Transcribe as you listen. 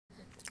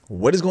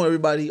What is going on,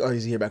 everybody?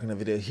 RZ here, back on the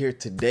video here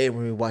today.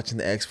 We're gonna be watching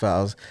the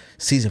X-Files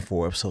season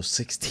 4 episode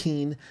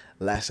 16.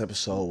 Last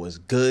episode was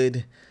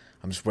good.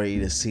 I'm just ready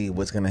to see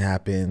what's gonna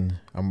happen.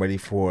 I'm ready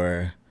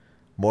for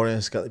Morgan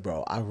and Scully.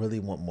 Bro, I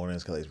really want Morgan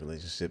and Scully's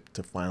relationship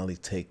to finally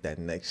take that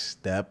next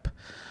step.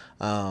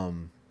 But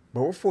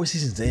we're 4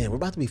 seasons in. We're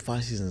about to be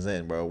 5 seasons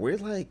in, bro. We're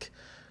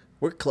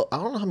close. I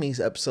don't know how many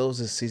episodes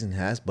this season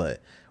has,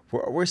 but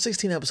we're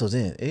 16 episodes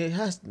in.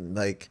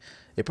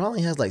 It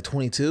probably has like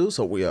 22,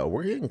 so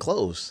we're getting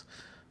close.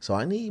 So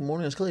I need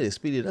Morgan and Scully to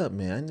speed it up,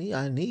 man.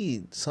 I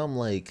need some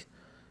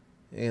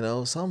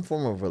some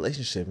form of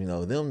relationship,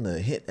 them to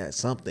hit at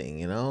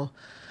something, But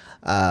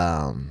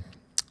I'm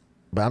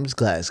just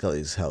glad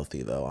Scully's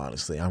healthy, though.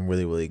 Honestly, I'm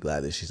really, really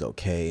glad that she's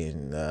okay,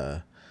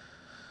 and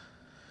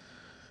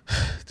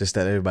just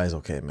that everybody's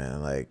okay,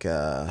 man.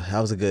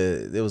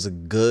 It was a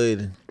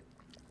good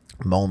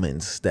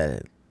moments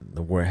that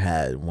were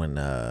had when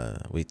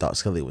we thought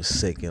Scully was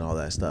sick and all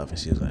that stuff and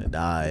she was gonna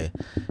die.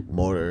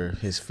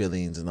 His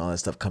feelings and all that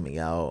stuff coming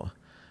out.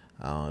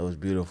 It was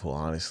beautiful,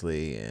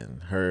 honestly,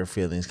 and her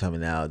feelings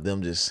coming out,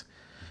 them just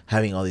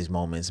having all these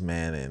moments,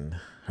 man, and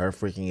her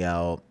freaking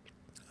out.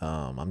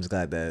 I'm just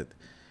glad that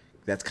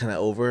that's kind of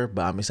over,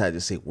 but I'm excited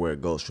to see where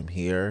it goes from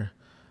here,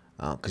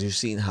 because you're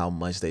seeing how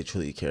much they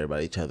truly care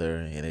about each other,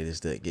 and they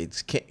just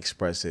can't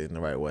express it in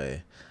the right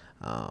way.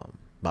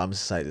 But I'm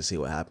just excited to see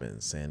what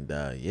happens. And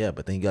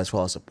but thank you guys for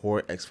all the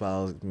support.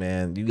 X-Files,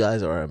 man, you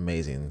guys are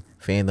amazing.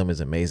 Fandom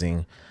is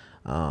amazing.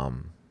 I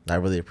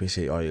really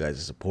appreciate all you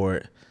guys'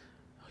 support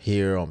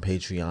here on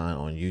Patreon,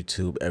 on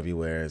YouTube,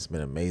 everywhere. It's been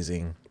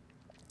amazing.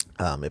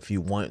 If you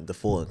want the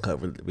full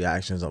uncut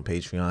reactions on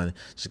Patreon,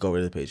 just go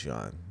over to the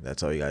Patreon.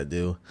 That's all you gotta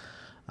do.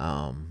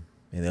 And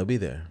they'll be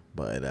there.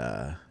 But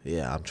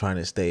I'm trying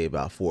to stay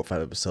about 4 or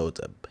 5 episodes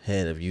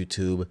ahead of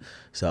YouTube.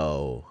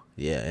 So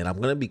and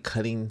I'm gonna be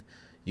cutting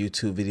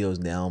YouTube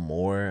videos down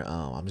more.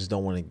 I just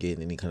don't want to get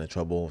in any kind of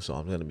trouble, so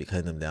I'm gonna be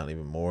cutting them down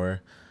even more.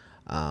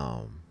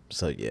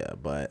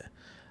 But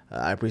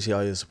I appreciate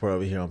all your support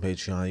over here on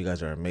Patreon. You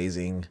guys are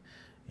amazing,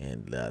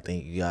 and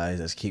thank you guys.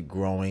 Let's keep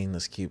growing.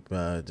 Let's keep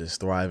just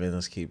thriving.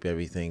 Let's keep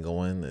everything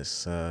going.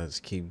 Let's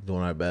keep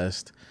doing our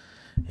best.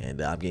 And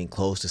I'm getting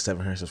close to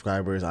 700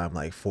 subscribers. I'm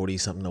like 40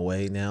 something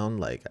away now.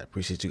 I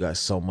appreciate you guys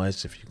so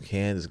much. If you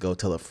can, just go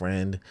tell a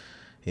friend.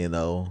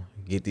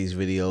 Get these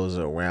videos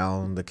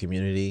around the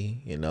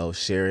community,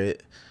 share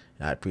it.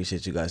 I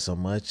appreciate you guys so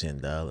much,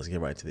 and let's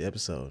get right to the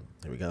episode.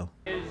 Here we go.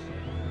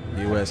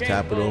 U.S.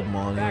 Capitol,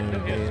 Morning,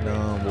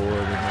 Vietnam War,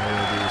 and all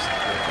of these.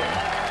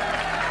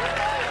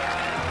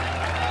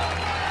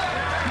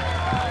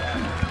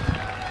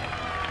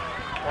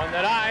 One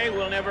that I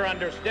will never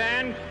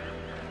understand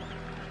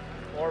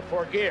or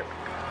forgive.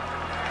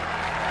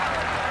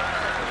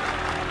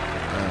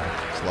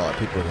 There's a lot of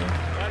people here.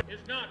 But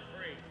it's not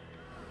free.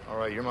 All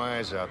right, you're my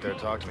eyes out there.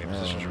 Talk to me.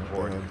 Positions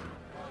report.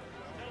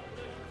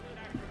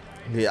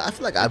 Yeah, I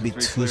feel like I'd be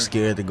too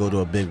scared to go to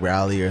a big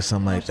rally or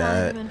something like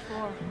that.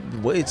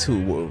 Way too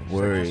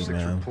worried,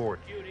 man.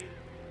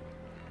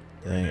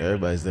 Dang,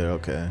 everybody's there.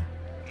 Okay.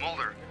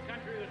 Mulder.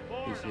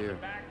 He's here.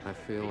 I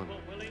feel him.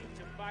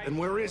 And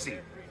where is he?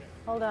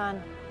 Hold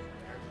on.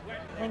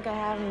 I think I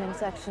have him in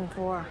section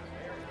 4.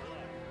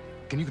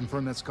 Can you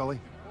confirm that,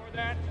 Scully? For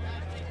that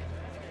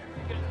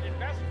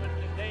investment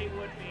that they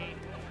would be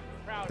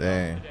proud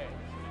Dang. of today.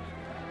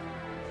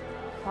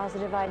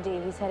 Positive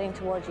ID. He's heading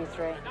towards you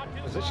 3.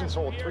 Positions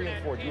hold 3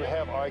 and 4. Do you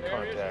have eye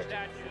contact?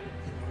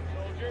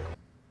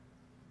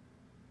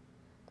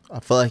 I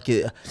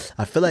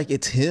feel like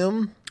it's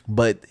him,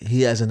 but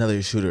he has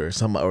another shooter or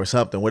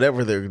something.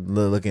 Whatever they're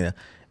looking at,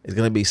 it's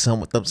gonna be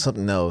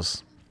something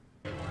else.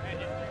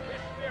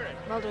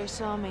 Mulder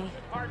saw me.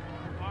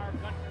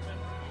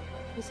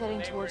 He's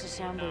heading towards the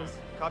sound booth.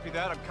 Copy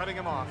that. I'm cutting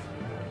him off.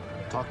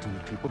 Talk to me,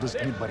 people. Does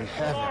anybody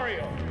have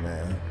him?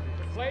 Man.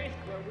 Place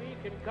where we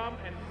can come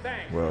and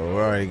thank. Bro,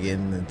 we're already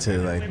getting into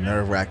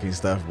nerve-wracking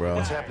stuff, bro.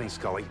 What's happening,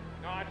 Scully?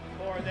 Not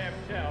for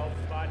themselves,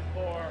 but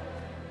for.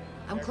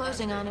 I'm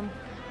closing on him.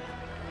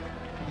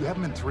 You have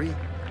him in 3?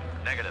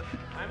 Negative.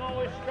 I'm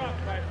always struck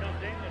by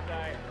something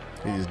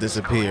as He just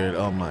disappeared.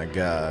 Oh my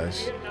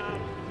gosh.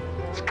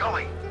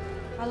 Scully!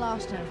 I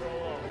lost him.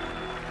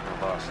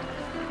 I lost him.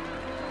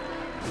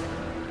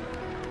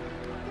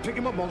 Pick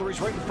him up, Mulder.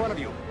 He's right in front of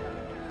you.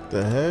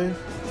 The heck?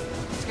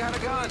 He's got a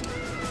gun.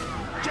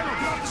 General,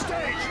 get off the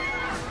stage!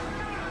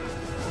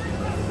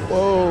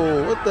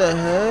 Whoa, what the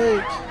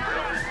heck?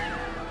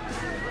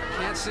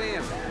 Can't see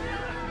him.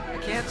 I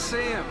can't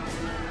see him.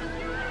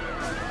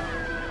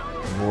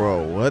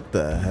 Bro, what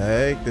the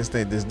heck? This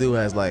dude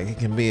has he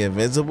can be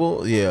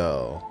invincible?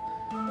 Yo,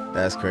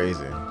 that's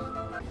crazy.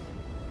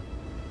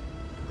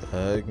 The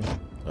heck?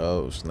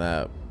 Oh,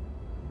 snap.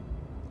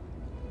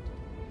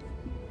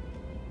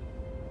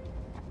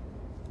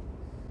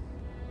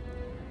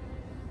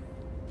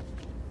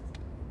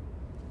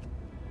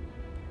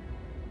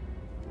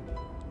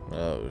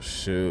 Oh,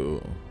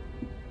 shoot.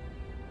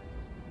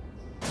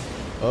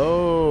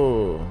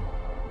 Oh.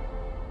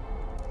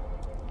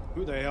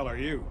 Who the hell are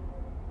you?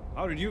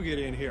 How did you get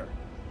in here?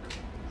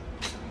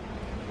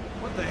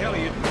 What the hell are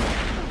you...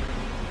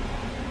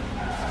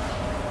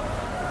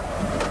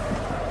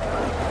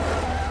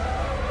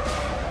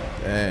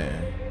 Dang.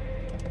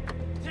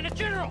 Lieutenant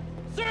General,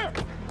 sir!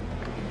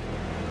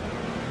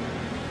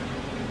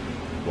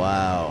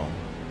 Wow.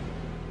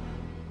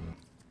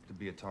 To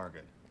be a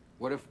target.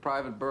 What if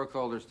Private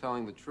Burkholder's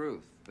telling the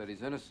truth, that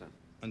he's innocent?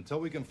 Until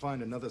we can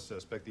find another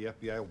suspect, the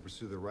FBI will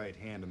pursue the right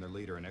hand and their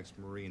leader, an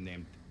ex-Marine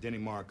named Denny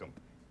Markham.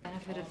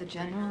 Benefit of the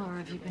general, or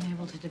have you been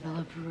able to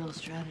develop a real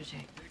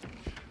strategy?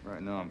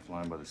 Right now, I'm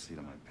flying by the seat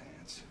of my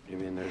pants. You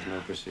mean there's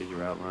no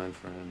procedure outlined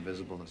for an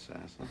invisible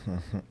assassin?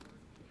 Did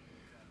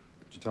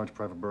you talk to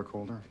Private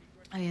Burkholder?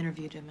 I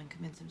interviewed him and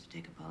convinced him to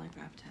take a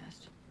polygraph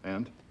test.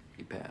 And?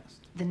 He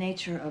passed. The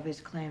nature of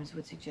his claims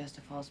would suggest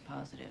a false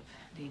positive.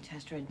 The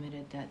tester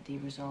admitted that the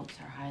results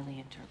are highly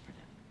interpretive.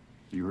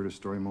 You heard his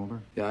story, Mulder?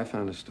 Yeah, I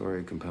found his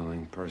story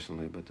compelling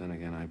personally, but then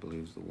again, I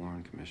believe the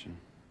Warren Commission.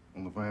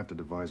 Well, if I have to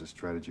devise a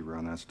strategy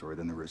around that story,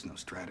 then there is no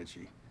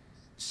strategy.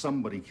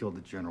 Somebody killed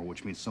the general,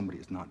 which means somebody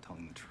is not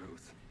telling the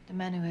truth. The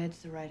man who heads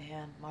the right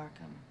hand,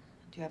 Markham.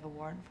 Do you have a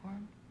warrant for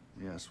him?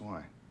 Yes,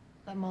 why?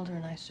 Let Mulder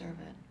and I serve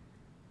it.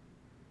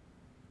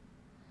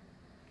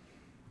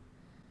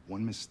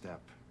 One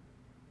misstep.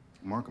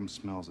 Markham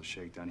smells a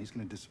shakedown. He's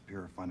gonna disappear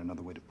or find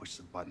another way to push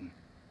the button.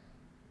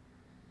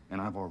 And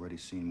I've already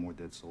seen more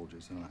dead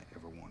soldiers than I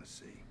ever want to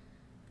see.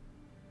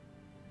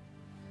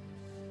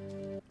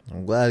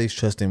 I'm glad he's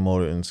trusting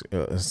Mulder and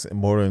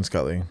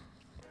Scully.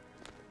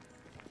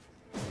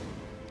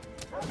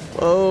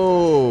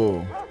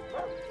 Whoa.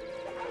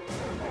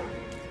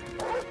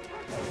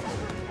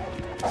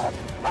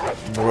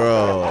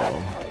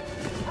 Bro.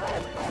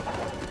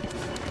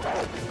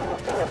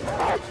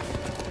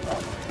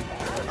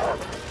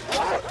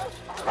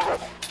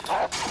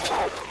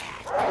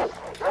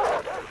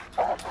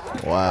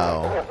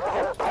 Wow.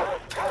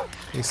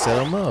 He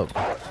set him up.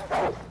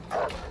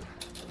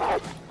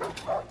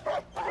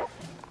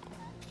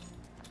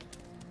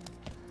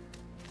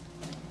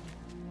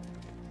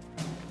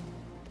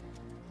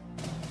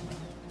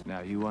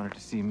 Now, you wanted to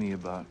see me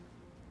about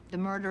The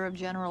murder of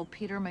General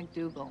Peter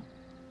McDougal.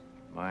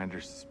 my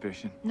under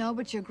suspicion? No,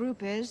 but your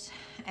group is,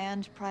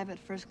 and Private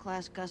First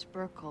Class Gus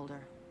Burkholder.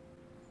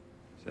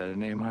 Is that a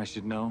name I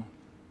should know?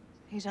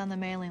 He's on the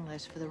mailing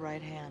list for the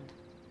right hand.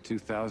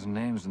 2,000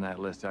 names on that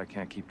list. I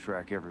can't keep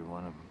track every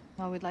one of them.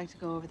 Well, we'd like to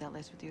go over that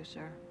list with you,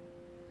 sir.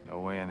 No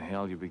way in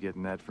hell you'll be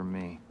getting that from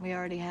me. We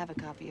already have a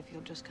copy if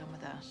you'll just come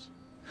with us.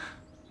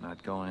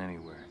 Not going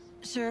anywhere.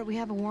 Sir, we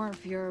have a warrant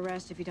for your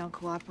arrest if you don't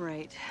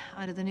cooperate.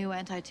 Under the new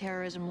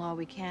anti-terrorism law,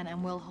 we can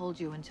and will hold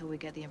you until we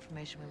get the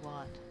information we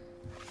want.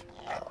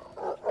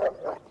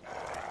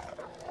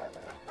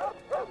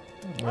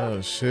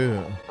 Oh,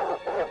 shit.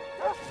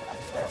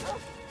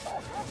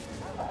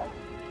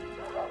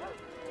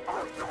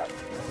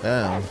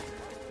 Damn.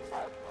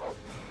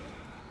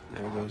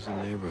 There goes the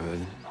neighborhood.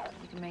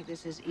 You can make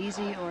this as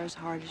easy or as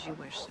hard as you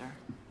wish, sir.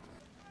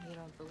 You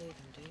don't believe him,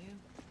 do you?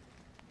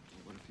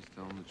 What if he's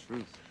telling the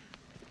truth?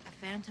 A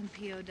phantom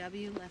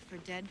POW left for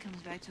dead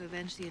comes back to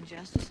avenge the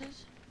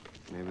injustices?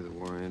 Maybe the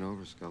war ain't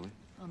over, Scully.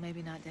 Well,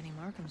 maybe not Denny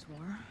Markham's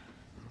war.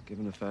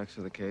 Given the facts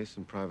of the case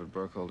and Private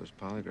Burkholder's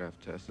polygraph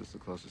test, it's the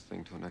closest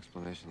thing to an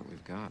explanation that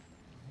we've got.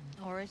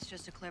 Or it's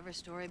just a clever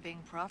story being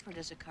proffered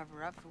as a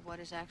cover-up for what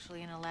is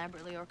actually an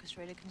elaborately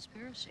orchestrated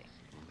conspiracy.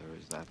 Well, there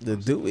is that. The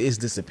dude is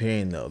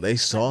disappearing, though. They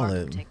saw Let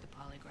Markham him. take the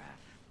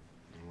polygraph.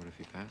 And what if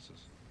he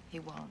passes? He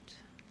won't.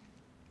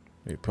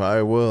 He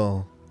probably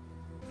will.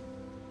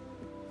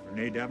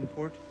 Renee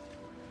Davenport,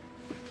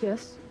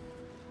 Yes?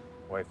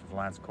 wife of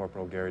Lance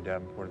Corporal Gary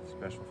Davenport of the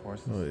Special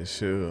Forces? Holy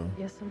shit.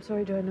 Yes, I'm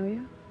sorry. Do I know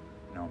you?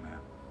 No, ma'am.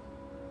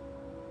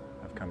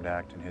 I've come to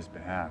act on his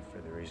behalf for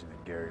the reason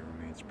that Gary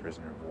remains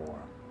prisoner of war.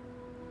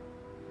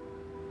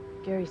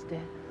 Gary's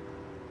dead.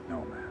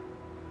 No, ma'am.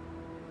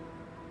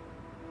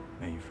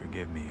 May you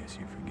forgive me as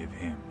you forgive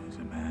him as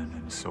a man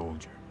and a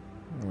soldier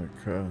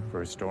Okay. for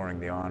restoring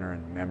the honor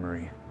and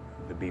memory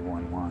of the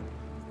B-11.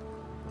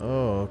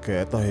 Oh,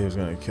 okay. I thought he was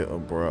gonna kill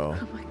bro.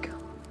 Oh my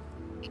God.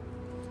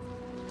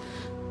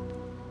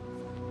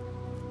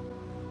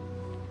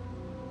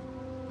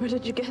 Where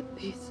did you get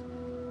these?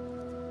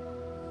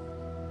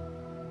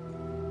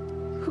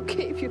 Who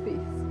gave you these?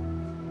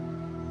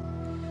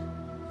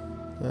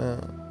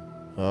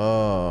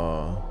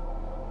 Oh.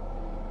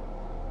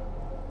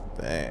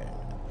 Dang.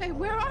 Hey,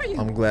 where are you?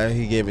 I'm glad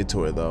he gave it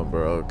to her though,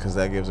 bro, because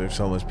that gives her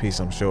so much peace,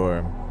 I'm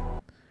sure.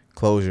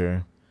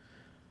 Closure.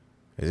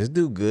 Is this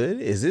dude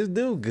good? Is he a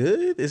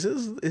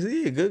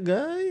good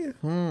guy?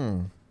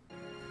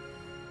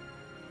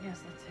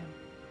 Yes, that's him.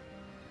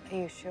 Are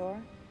you sure?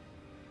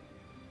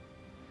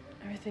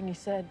 Everything he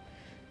said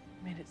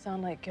made it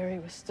sound like Gary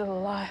was still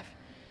alive.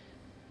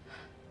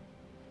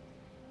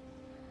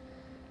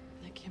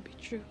 That can't be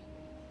true,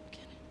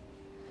 can it?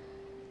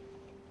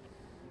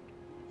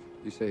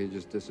 You say he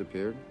just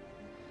disappeared?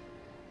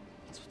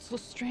 That's what's so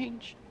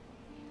strange.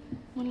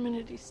 One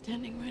minute he's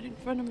standing right in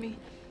front of me,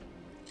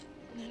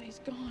 and then he's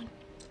gone.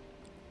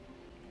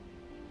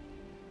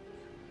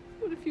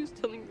 What if he was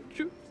telling the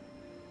truth?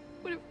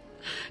 What if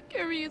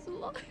Gary is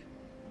alive?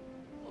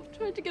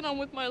 tried to get on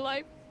with my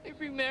life. I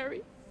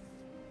remarried.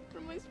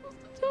 What am I supposed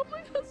to tell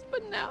my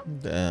husband now?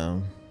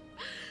 Damn.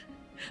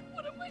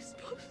 What am I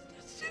supposed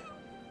to do?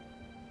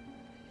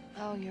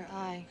 Oh, your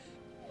eye.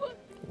 What?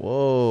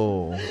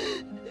 Whoa.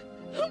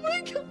 Oh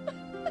my God.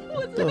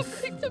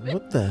 What's happening to me?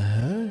 What the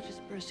heck?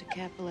 Just burst a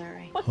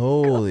capillary.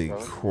 Holy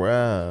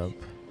crap.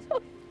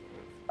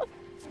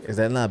 Is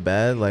that not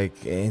bad?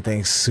 Like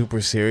anything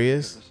super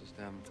serious? This is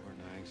down for an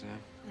eye exam.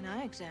 An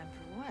eye exam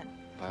for what?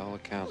 By all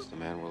accounts, the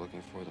man we're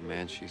looking for, the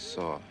man she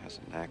saw, has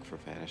a knack for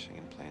vanishing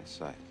in plain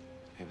sight.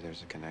 Maybe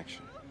there's a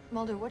connection.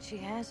 Mulder, what she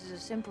has is a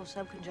simple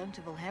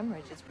subconjunctival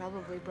hemorrhage. It's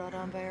probably brought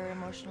on by her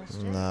emotional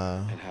state.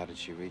 Nah. And how did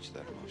she reach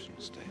that emotional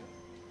state?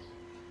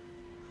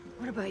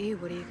 What about you?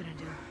 What are you gonna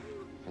do?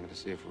 I'm gonna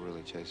see if we're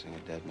really chasing a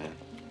dead man.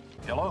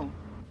 Hello?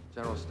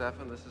 General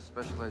Stefan, this is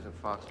Special Agent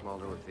Fox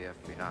Mulder with the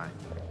FBI.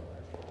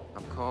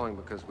 I'm calling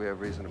because we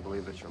have reason to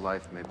believe that your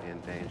life may be in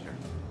danger.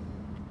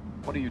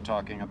 What are you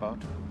talking about?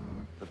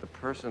 That the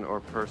person or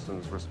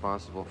persons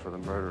responsible for the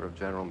murder of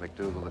General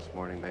McDougal this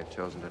morning may have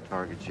chosen to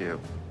target you.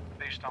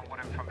 Based on what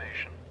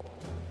information?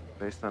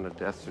 Based on a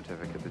death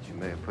certificate that you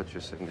may have put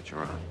your signature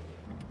on.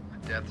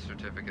 A death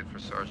certificate for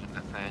Sergeant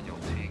Nathaniel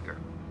Teager.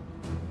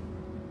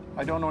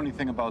 I don't know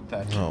anything about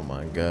that. Oh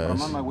my But gosh.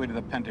 I'm on my way to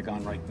the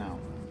Pentagon right now.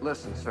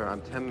 Listen, sir,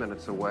 I'm 10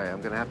 minutes away.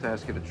 I'm gonna have to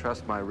ask you to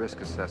trust my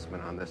risk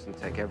assessment on this and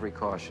take every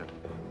caution.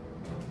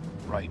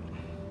 Right.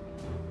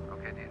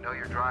 Okay, do you know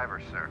your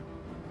driver, sir?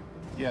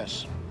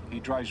 Yes, he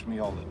drives me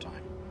all the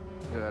time.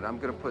 Good. I'm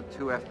gonna put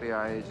 2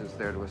 FBI agents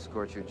there to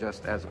escort you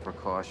just as a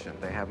precaution.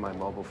 They have my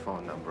mobile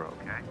phone number,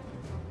 okay?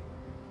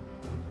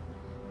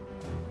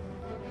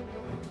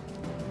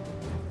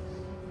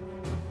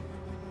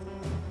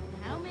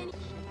 How many?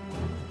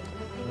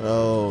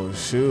 Oh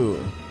shoot.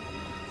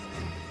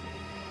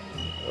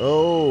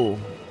 Oh.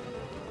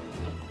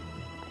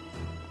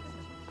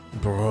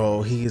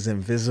 Bro, he is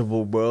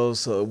invisible, bro.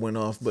 So it went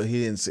off, but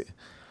he didn't see.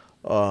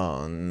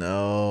 Oh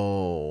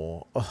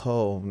no.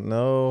 Oh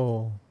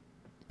no.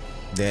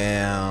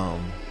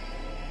 Damn.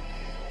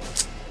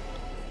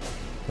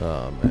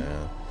 Oh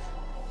man.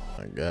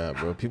 My God,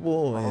 bro.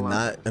 People are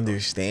not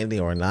understanding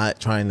or not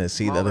trying to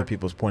see the other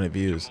people's point of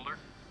views. Mulder,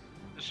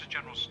 this is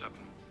General Stefan.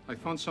 I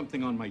found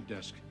something on my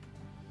desk.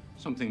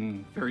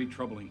 Something very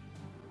troubling.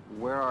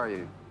 Where are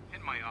you?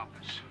 In my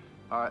office.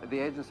 The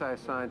agents I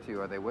assigned to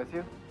you, are they with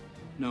you?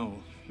 No,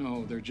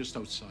 they're just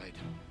outside.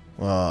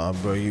 Oh,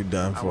 bro, you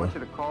done I for. want you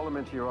to call them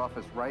into your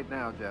office right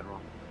now, General.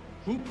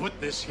 Who put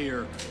this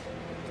here?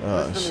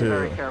 Oh Listen to me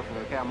very shoot. carefully,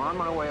 okay? I'm on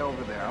my way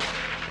over there.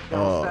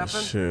 General Oh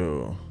Stefan?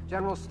 shoot.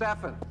 General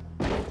Stefan.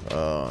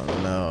 Oh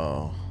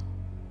no.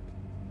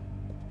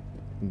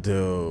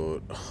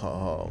 Dude.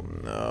 Oh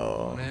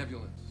no.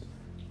 Ambulance.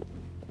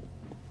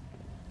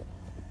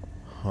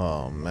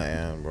 Oh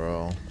man,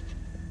 bro.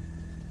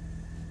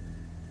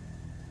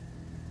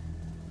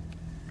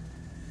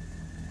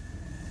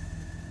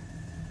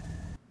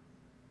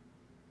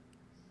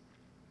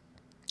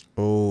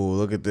 Oh,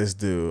 look at this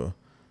dude.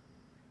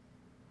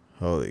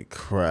 Holy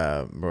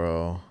crap,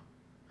 bro.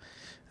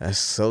 That's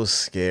so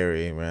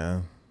scary,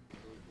 man.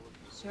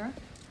 Sir?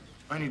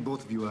 I need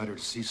both of you out here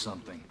to see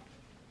something.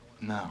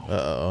 Now.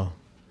 Uh-oh.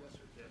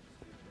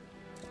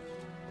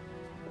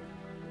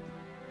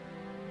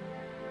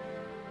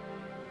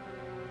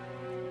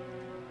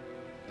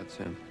 That's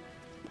him.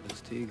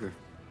 That's Teager.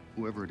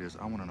 Whoever it is,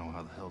 I want to know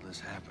how the hell this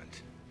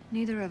happened.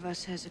 Neither of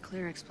us has a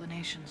clear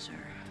explanation, sir.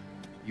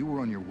 You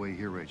were on your way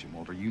here, Agent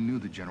Mulder. You knew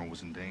the general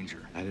was in danger.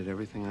 I did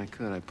everything I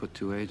could. I put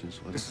 2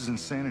 agents with This him. is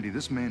insanity.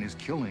 This man is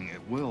killing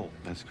at will.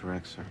 That's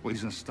correct, sir. Wait,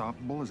 he's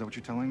unstoppable? Is that what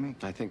you're telling me?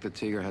 I think that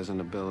Teager has an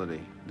ability.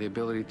 The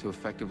ability to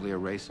effectively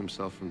erase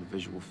himself from the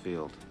visual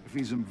field. If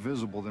he's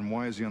invisible, then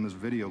why is he on this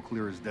video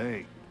clear as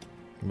day?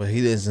 But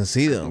he doesn't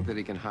see I think them. that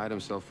he can hide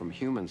himself from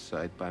human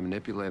sight by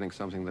manipulating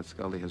something that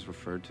Scully has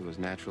referred to as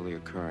naturally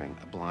occurring,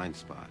 a blind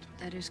spot.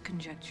 That is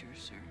conjecture,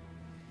 sir.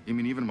 You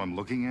mean even if I'm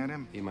looking at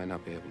him? He might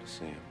not be able to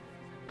see him.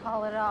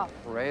 Call it off.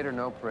 Parade or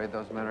no parade,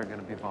 those men are going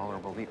to be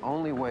vulnerable. The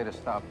only way to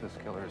stop this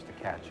killer is to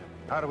catch him.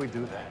 How do we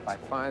do that? By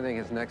finding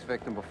his next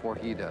victim before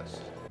he does.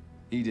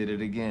 He did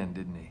it again,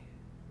 didn't he?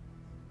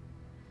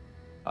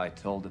 I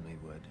told him he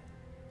would.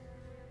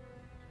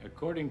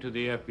 According to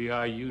the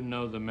FBI, you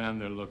know the man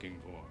they're looking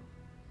for.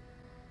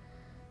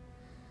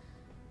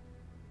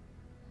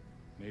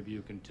 Maybe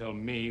you can tell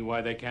me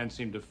why they can't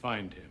seem to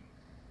find him.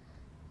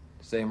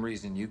 Same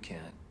reason you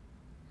can't.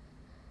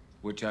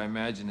 Which I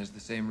imagine is the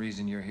same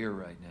reason you're here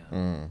right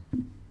now.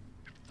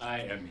 I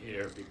am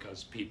here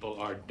because people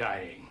are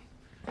dying.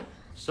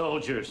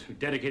 Soldiers who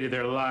dedicated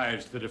their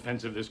lives to the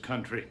defense of this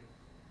country.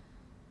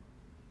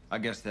 I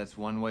guess that's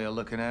one way of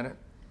looking at it.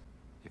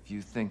 If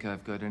you think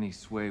I've got any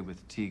sway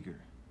with Teager,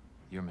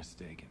 you're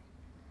mistaken.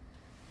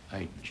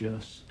 I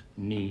just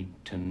need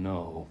to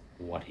know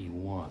what he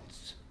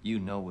wants. You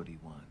know what he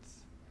wants.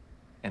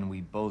 And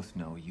we both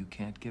know you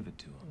can't give it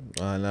to him.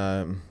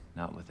 And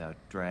Not without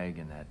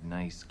dragging that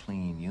nice,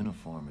 clean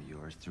uniform of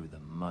yours through the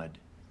mud.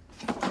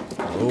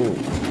 oh.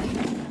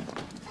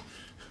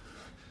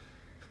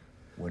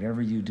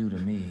 Whatever you do to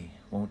me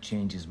won't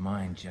change his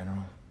mind,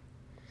 General.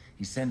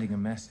 He's sending a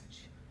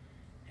message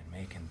and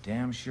making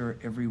damn sure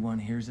everyone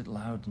hears it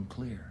loud and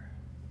clear.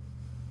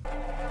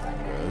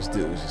 Bro, this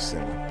dude was just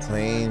in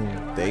plain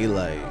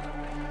daylight.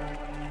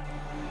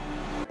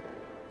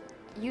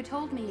 You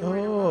told me you were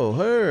in a Oh,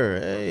 her,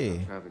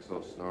 hey. Traffic's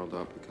all snarled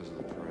up because of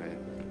the parade.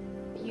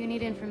 You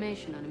need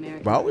information on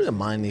American. Bro, I wouldn't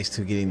mind these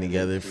two getting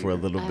together for a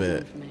little I have bit.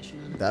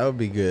 information on it. That would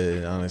be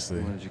good,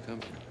 honestly. Where did you come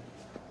from?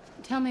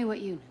 Tell me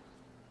what you know.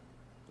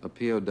 A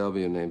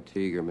POW named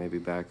Tiger may be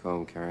back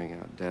home carrying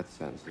out death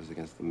sentences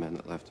against the men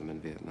that left him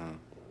in Vietnam.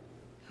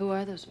 Who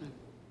are those men?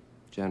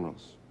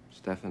 Generals,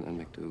 Stephan and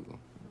McDougal.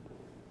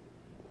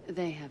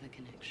 They have a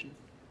connection.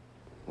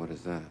 What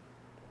is that?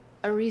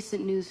 A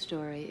recent news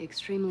story,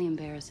 extremely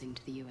embarrassing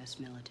to the U.S.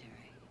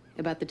 military,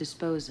 about the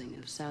disposing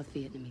of South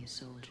Vietnamese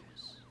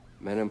soldiers.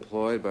 Men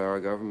employed by our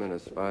government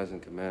as spies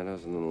and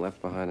commandos and then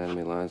left behind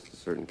enemy lines to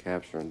certain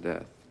capture and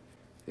death.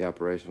 The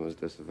operation was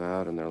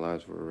disavowed and their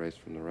lives were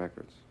erased from the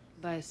records.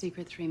 By a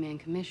secret three-man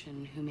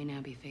commission who may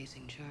now be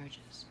facing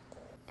charges.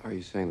 Are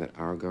you saying that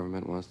our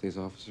government wants these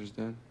officers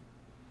dead?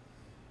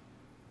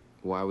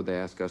 Why would they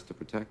ask us to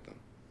protect them?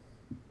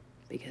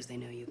 Because they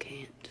know you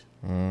can't.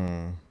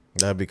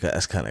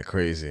 That's kind of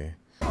crazy.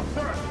 Stop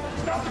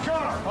the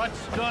car!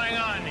 What's going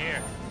on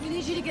here? We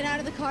need you to get out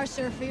of the car,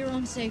 sir, for your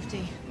own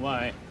safety.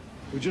 Why?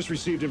 We just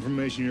received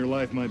information your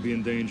life might be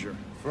in danger.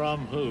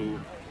 From who?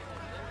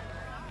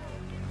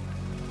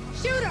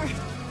 Shooter!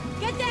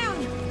 Get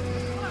down!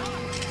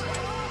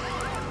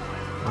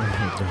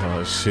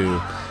 Oh,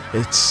 shoot.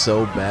 It's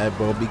so bad,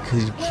 bro,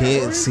 because you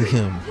can't see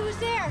him. He was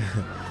there!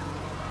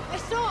 I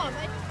saw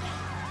him!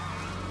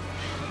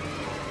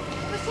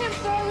 It was him,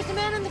 sir. It was the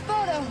man in the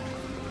photo.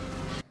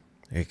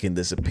 It can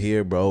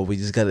disappear, bro. We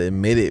just gotta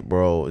admit it,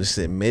 bro. Just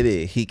admit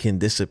it. He can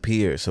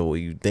disappear. So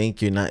you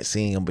think you're not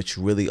seeing him, but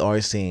you really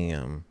are seeing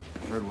him.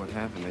 I heard what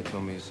happened. They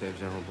told me you saved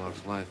General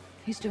Block's life.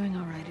 He's doing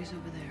all right. He's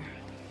over there.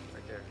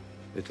 Right there.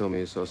 They told me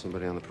you saw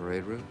somebody on the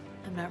parade route?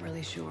 I'm not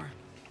really sure.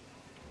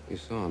 You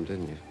saw him,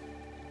 didn't you?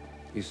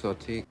 You saw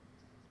Teague.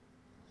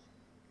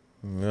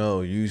 No,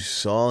 you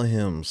saw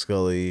him,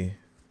 Scully.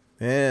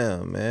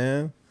 Damn,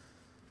 man.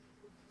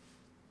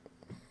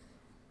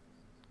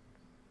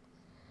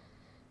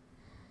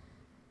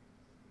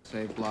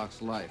 Save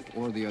Block's life,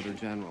 or the other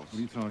generals. What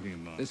are you talking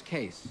about? This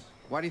case.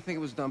 Why do you think it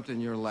was dumped in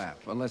your lap?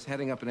 Unless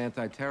heading up an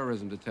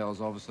anti-terrorism detail is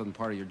all of a sudden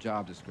part of your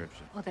job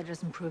description. Well, that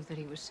doesn't prove that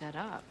he was set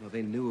up. Well,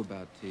 they knew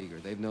about Tiger.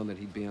 They've known that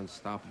he'd be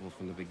unstoppable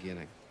from the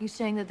beginning. You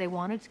saying that they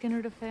wanted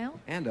Skinner to fail?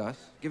 And us.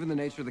 Given the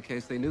nature of the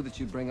case, they knew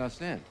that you'd bring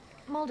us in.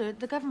 Mulder,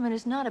 the government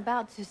is not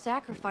about to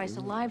sacrifice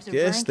the lives of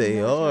Yes, ranking they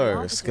military are.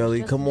 officers Scully,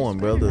 just come to on,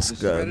 bro.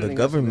 discredit The them.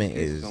 government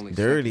is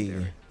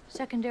dirty.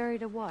 Secondary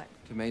to what?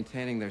 To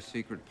maintaining their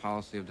secret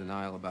policy of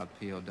denial about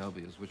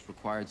POWs, which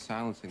required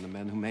silencing the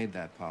men who made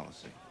that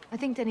policy. I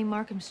think Denny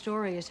Markham's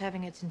story is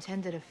having its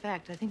intended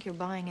effect. I think you're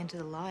buying into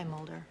the lie,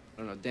 Mulder. I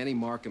don't know. Denny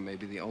Markham may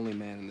be the only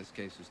man in this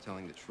case who's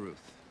telling the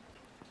truth.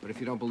 But if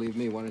you don't believe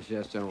me, why don't you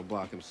ask General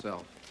Block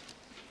himself?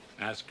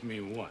 Ask me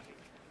what?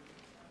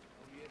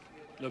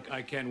 Look,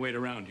 I can't wait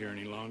around here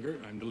any longer.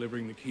 I'm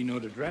delivering the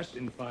keynote address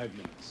in 5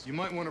 minutes. You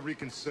might want to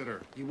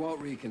reconsider. He won't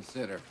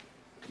reconsider.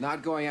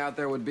 Not going out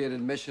there would be an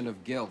admission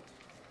of guilt.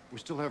 We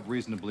still have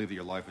reason to believe that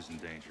your life is in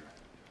danger.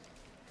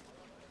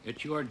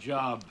 It's your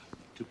job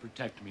to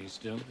protect me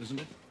still, isn't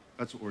it?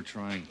 That's what we're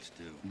trying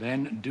to do.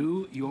 Then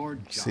do your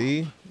job.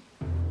 See?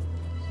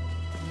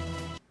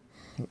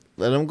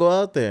 Let him go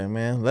out there,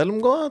 man. Let him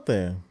go out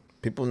there.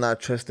 People not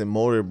trusting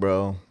Mulder,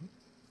 bro.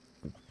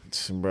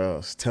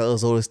 Bro, tell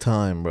us all this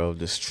time, bro.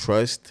 Just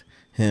trust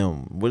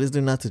him. What is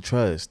there not to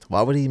trust?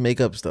 Why would he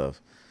make up stuff?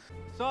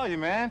 Saw you,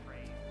 man.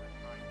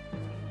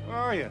 Where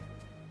are you?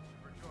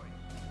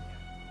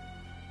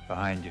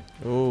 Behind you.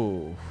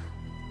 Oh.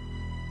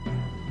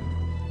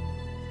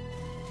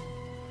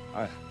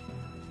 I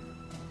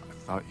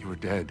thought you were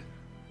dead.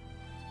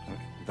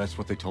 That's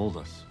what they told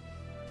us.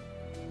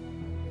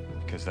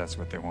 Because that's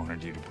what they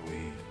wanted you to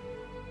believe.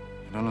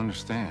 I don't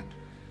understand.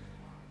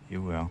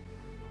 You will.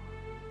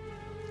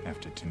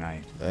 After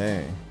tonight.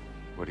 Dang.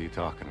 What are you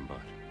talking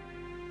about?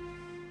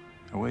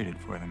 I waited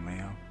for them,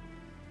 Leo.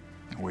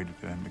 I waited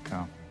for them to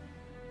come.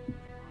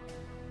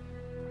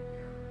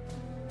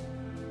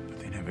 But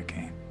they never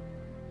came.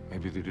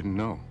 Maybe they didn't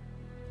know.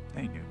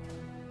 They knew.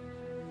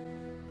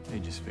 They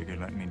just figured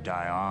letting me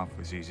die off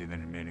was easier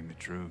than admitting the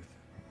truth.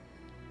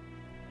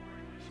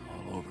 It's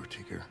all over,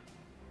 Tigger.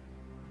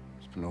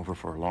 It's been over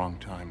for a long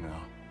time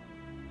now.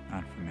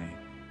 Not for me.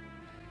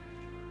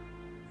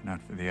 Not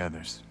for the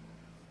others.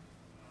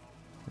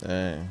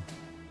 Dang.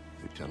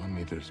 You're telling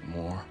me there's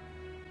more?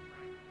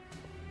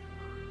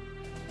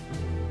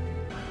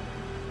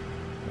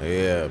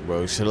 Yeah,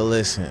 bro. You should have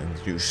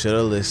listened. You should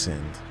have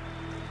listened.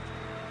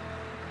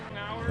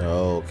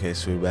 Oh, okay.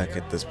 So we're back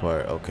at this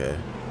part. Okay.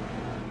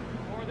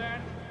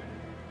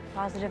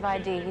 Positive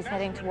ID. He's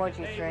heading towards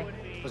you, 3.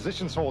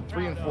 Positions hold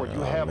 3 and 4.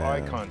 You have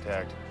eye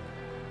contact.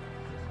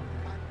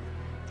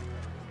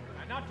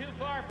 Not too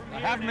far from I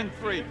have him in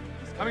 3.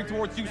 He's coming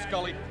towards you,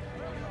 Scully.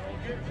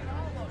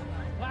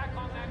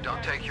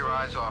 Don't take your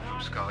eyes off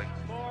him, Scully.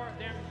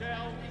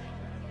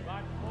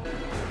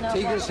 No,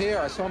 Tiger's here.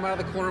 I saw him out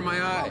of the corner of my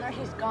eye. Mulder,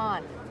 he's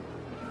gone.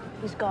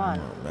 He's gone.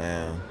 Oh,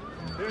 man.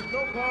 There's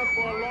no cause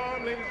for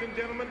alarm, ladies and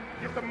gentlemen.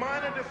 It's a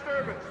minor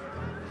disturbance.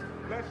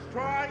 Let's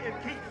try and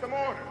keep some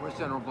order. Where's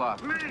General Block?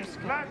 Please,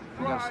 let's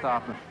We gotta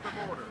stop him.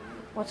 some order.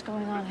 What's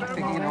going on here, I think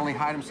he can Mulder? only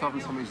hide himself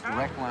in somebody's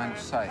direct line of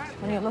sight.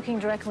 When you're looking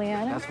directly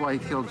at him? That's why he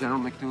killed General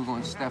McDougal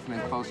and Stefan in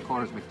close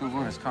quarters. McDougal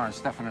in his car and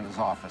Stefan in his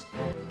office.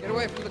 Get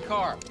away from the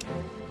car.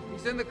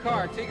 He's in the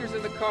car. Tiger's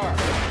in the car.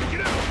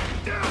 Get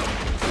out! Down!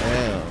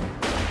 Damn.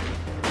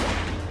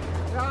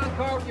 Get out of the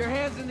car with your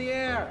hands in the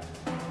air.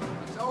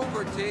 It's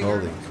over, Tiger.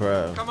 Holy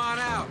crap. Come on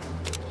out.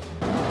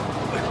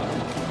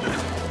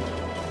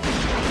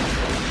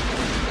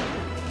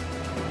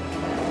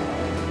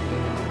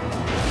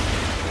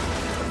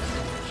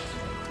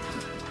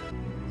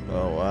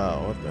 Oh,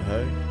 wow. What the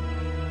heck?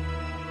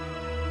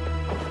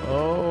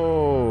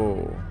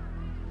 Oh.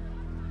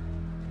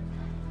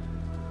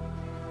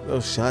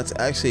 Those shots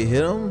actually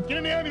hit him? Get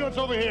in the ambulance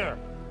over here!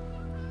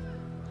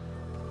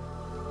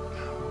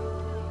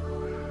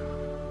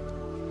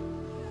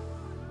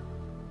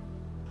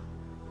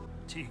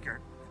 Tiger,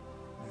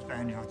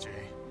 Nathaniel J.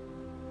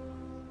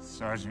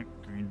 Sergeant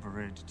Green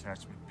Beret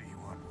Detachment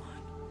B11.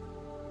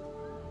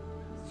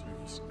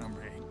 Service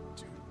number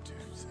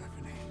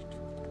 82278.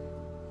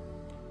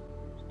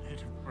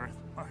 Date of birth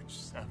March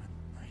 7,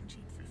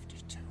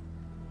 1952.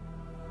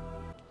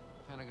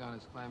 Pentagon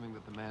is claiming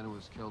that the man who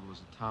was killed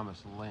was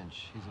Thomas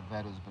Lynch. He's a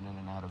vet who's been in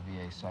and out of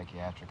VA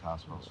psychiatric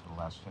hospitals for the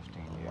last 15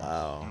 years.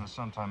 Wow. And a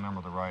sometime member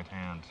of the right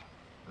hand.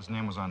 His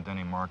name was on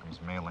Denny Markham's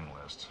mailing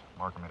list.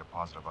 Markham made a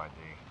positive ID.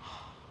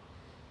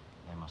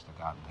 They must have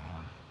gotten to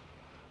him.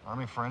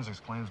 Army forensics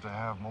claims to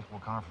have multiple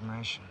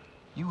confirmation.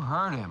 You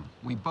heard him.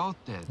 We both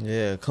did.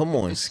 Yeah, come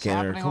on, It's Skinner.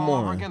 happening Come all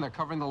over on. again. They're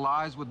covering the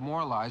lies with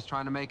more lies,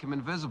 trying to make him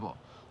invisible.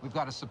 We've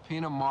got to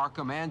subpoena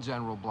Markham and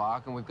General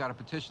Block, and we've got to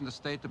petition the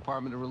State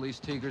Department to release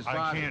Tiger's body.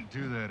 I can't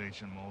do that,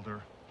 Agent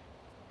Mulder.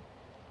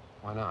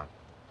 Why not?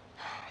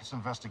 This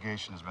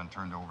investigation has been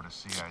turned over to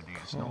CID.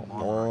 It's no Come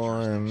longer our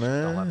on, jurisdiction.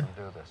 man. Don't let them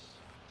do this.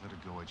 Let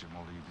it go, Agent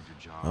Mulder. You did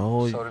your job.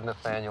 Oh, So did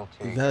Nathaniel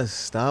you Tiger. gotta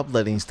stop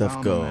letting stuff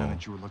Found the man go.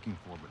 that you were looking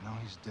for, but now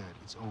he's dead.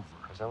 It's over.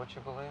 Is that what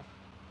you believe?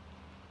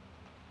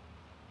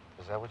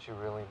 Is that what you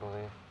really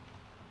believe?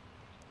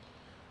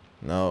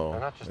 No, They're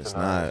not just it's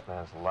denying not. this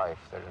man's life,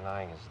 they're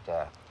denying his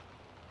death.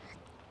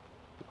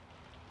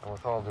 And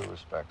with all due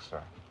respect,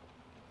 sir,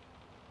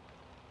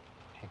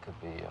 he could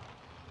be you.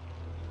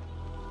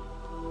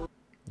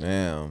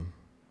 Damn.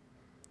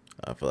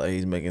 I feel like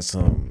he's making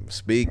some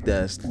speak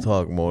that's the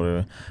talk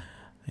motor.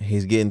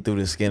 He's getting through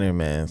to Skinner,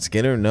 man.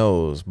 Skinner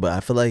knows, but I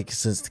feel like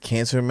since the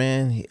cancer,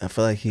 man, I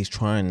feel like he's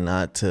trying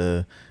not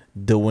to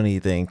do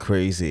anything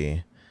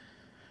crazy.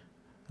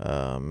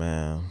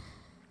 Man.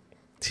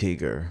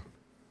 Tiger.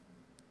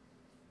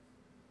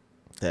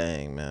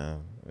 Dang,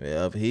 man.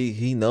 Yeah,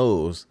 he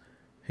knows.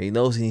 He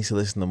knows he needs to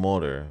listen to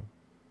Mulder.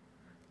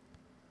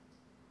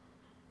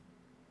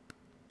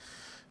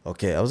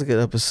 Okay, that was a good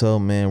episode,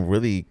 man.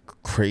 Really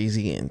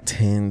crazy,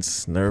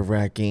 intense,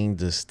 nerve-wracking.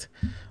 Just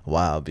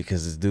wow,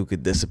 because this dude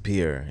could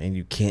disappear and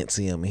you can't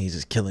see him and he's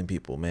just killing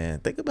people, man.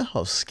 Think about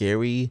how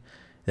scary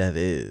that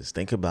is.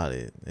 Think about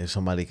it. If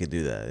somebody could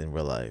do that in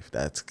real life,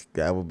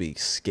 that would be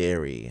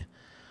scary.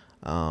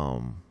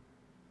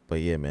 But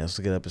yeah, man, it's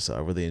a good episode.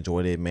 I really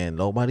enjoyed it, man.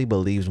 Nobody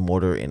believes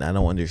Mulder, and I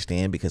don't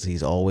understand because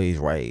he's always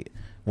right.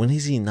 When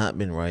has he not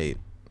been right?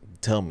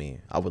 Tell me.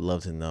 I would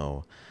love to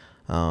know.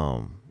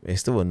 It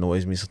still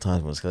annoys me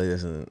sometimes when Scully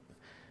doesn't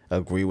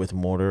agree with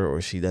Mulder or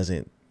she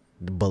doesn't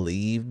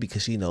believe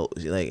because she knows,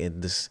 like,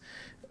 and just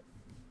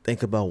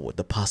think about what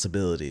the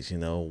possibilities,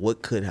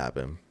 what could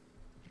happen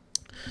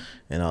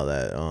and all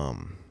that.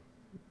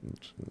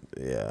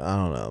 Yeah, I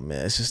don't know,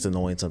 man. It's just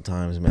annoying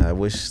sometimes, man. I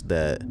wish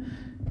that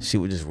she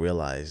would just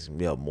realize,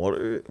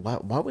 Mulder,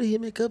 why would he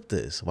make up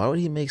this? Why would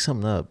he make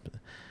something up?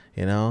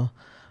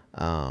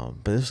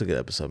 But this was a good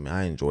episode, man.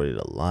 I enjoyed it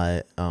a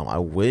lot. I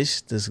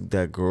wish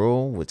that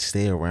girl would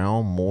stay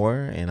around more,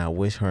 and I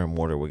wish her and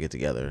Mulder would get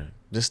together.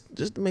 Just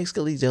to make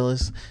Scully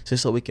jealous,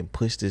 just so we can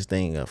push this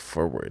thing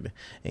forward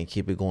and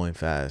keep it going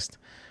fast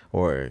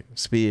or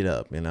speed it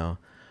up,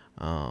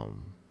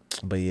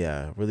 But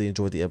yeah, really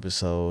enjoyed the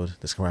episode.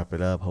 Let's wrap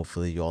it up.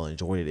 Hopefully you all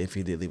enjoyed it. If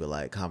you did, leave a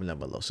like, comment down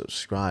below,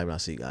 subscribe, and I'll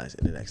see you guys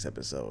in the next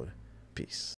episode. Peace.